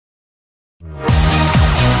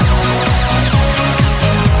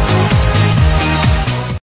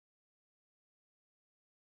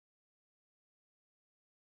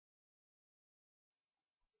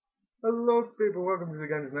Hello people, welcome to the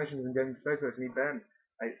Games Nations and Games Space. It's me Ben.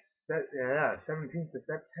 It's 17th of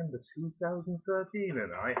September 2013 and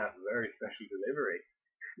I have a very special delivery.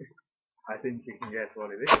 I think you can guess what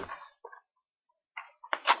it is.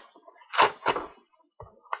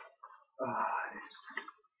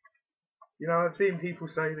 You know, I've seen people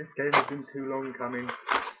say this game has been too long coming.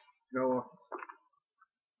 You know what?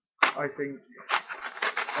 I think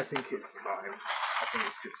it's time. I think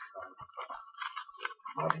it's just time.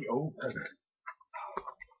 Bloody open.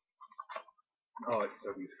 Oh, it's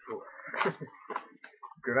so beautiful.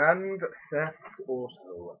 Grand Theft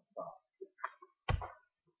Auto.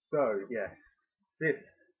 So, yes, fifth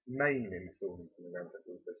main installment in the Grand Theft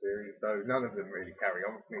Auto series, though none of them really carry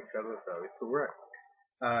on from each other, so it's alright.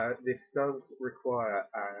 This does require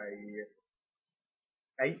a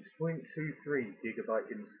 8.23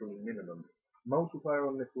 gigabyte install minimum. Multiplayer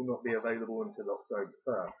on this will not be available until October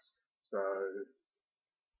 1st, so...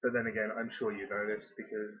 But then again, I'm sure you know this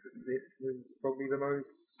because this is probably the most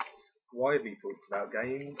widely talked about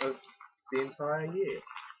game of the entire year.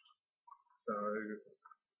 So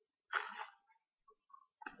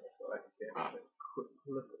I can get a quick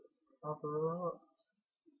look at the cover art,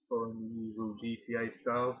 following the usual GTA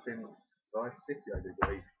style since Vice City, I do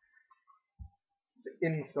believe. So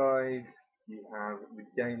inside you have the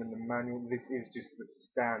game and the manual. This is just the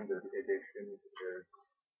standard edition because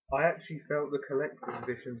I actually felt the collector's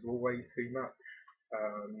editions were way too much.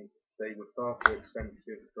 They were far too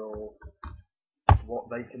expensive for what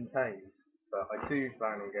they contained, but I do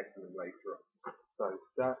plan on getting them later on. So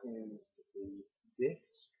that is the disc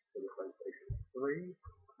for the PlayStation 3,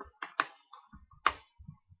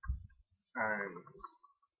 and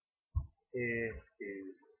here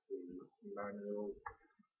is the manual.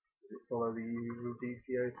 Does it follow the usual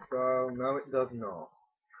GTA style? No, it does not.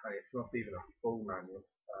 And it's not even a full manual.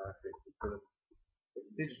 For the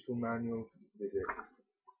digital manual, visit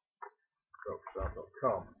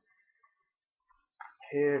Rockstar.com.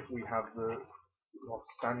 Here we have the Los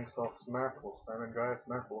Santos map, or San Andreas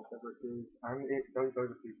map, or whatever it is, and it goes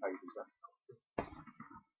over 2 pages. That's nice.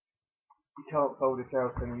 You can't fold it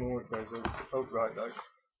out anymore, it goes over. Oh, right, no.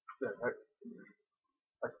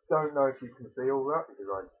 I don't know if you can see all that, because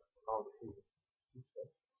I can't see it.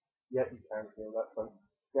 Yeah, you can see all that. So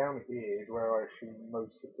down here is where I assume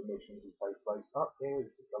most of the missions will take place. Up here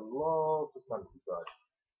is just a lot of countryside.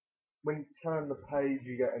 When you turn the page,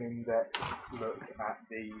 you get an in-depth look at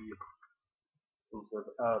the sort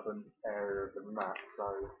of urban area of the map. So,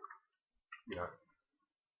 you know,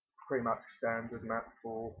 pretty much standard map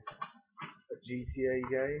for a GTA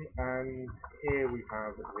game. And here we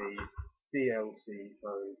have the DLC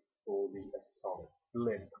code for the Atomic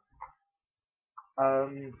Blimp.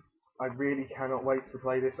 I really cannot wait to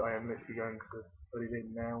play this. I am literally going to put it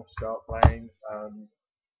in now, start playing.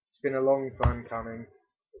 It's been a long time coming.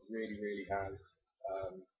 It really, really has.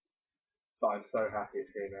 But I'm so happy it's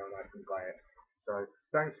here now and I can play it. So,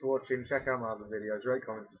 thanks for watching. Check out my other videos. Rate,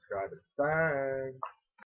 comment, subscribe. Thanks!